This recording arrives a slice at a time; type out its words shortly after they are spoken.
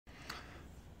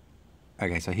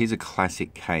Okay, so here's a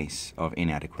classic case of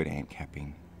inadequate ant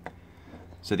capping.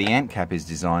 So the ant cap is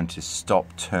designed to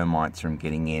stop termites from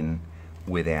getting in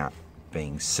without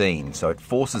being seen. So it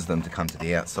forces them to come to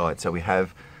the outside. So we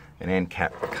have an ant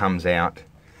cap that comes out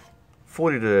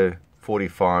 40 to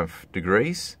 45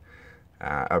 degrees,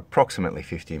 approximately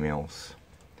 50 mils.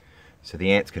 So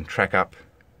the ants can track up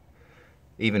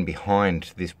even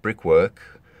behind this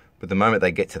brickwork, but the moment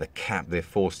they get to the cap, they're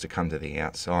forced to come to the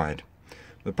outside.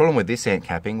 The problem with this ant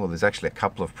capping, well, there's actually a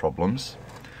couple of problems.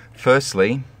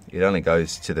 Firstly, it only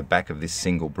goes to the back of this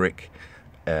single brick,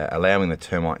 allowing the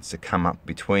termites to come up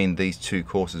between these two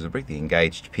courses of brick, the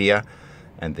engaged pier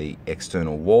and the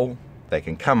external wall. They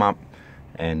can come up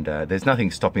and there's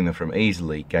nothing stopping them from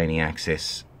easily gaining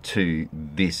access to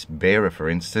this bearer, for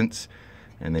instance,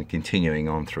 and then continuing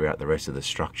on throughout the rest of the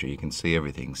structure. You can see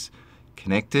everything's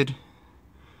connected,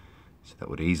 so that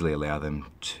would easily allow them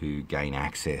to gain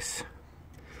access.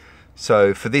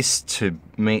 So for this to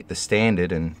meet the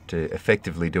standard and to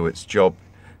effectively do its job,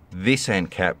 this ant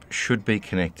cap should be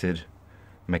connected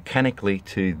mechanically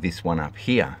to this one up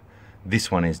here.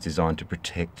 This one is designed to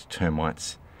protect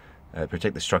termites,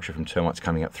 protect the structure from termites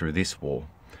coming up through this wall.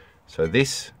 So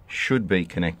this should be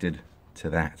connected to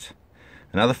that.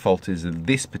 Another fault is that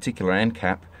this particular ant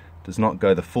cap does not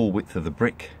go the full width of the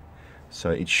brick.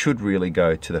 So it should really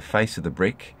go to the face of the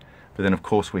brick. But then of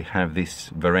course we have this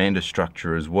veranda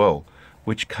structure as well,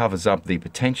 which covers up the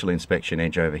potential inspection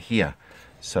edge over here.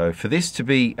 So for this to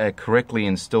be a correctly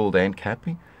installed ant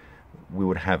capping, we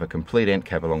would have a complete ant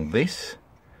cap along this,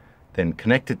 then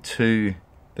connected to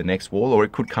the next wall, or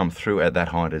it could come through at that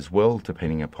height as well,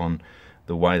 depending upon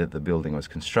the way that the building was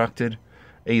constructed.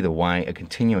 Either way, a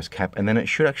continuous cap, and then it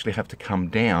should actually have to come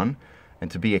down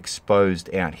and to be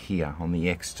exposed out here on the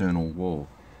external wall.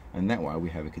 And that way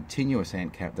we have a continuous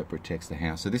ant cap that protects the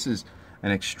house. So this is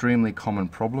an extremely common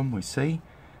problem we see.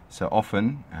 So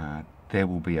often there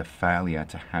will be a failure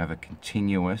to have a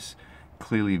continuous,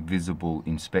 clearly visible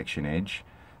inspection edge.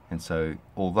 And so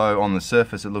although on the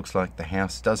surface it looks like the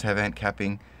house does have ant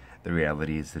capping, the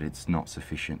reality is that it's not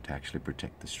sufficient to actually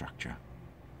protect the structure.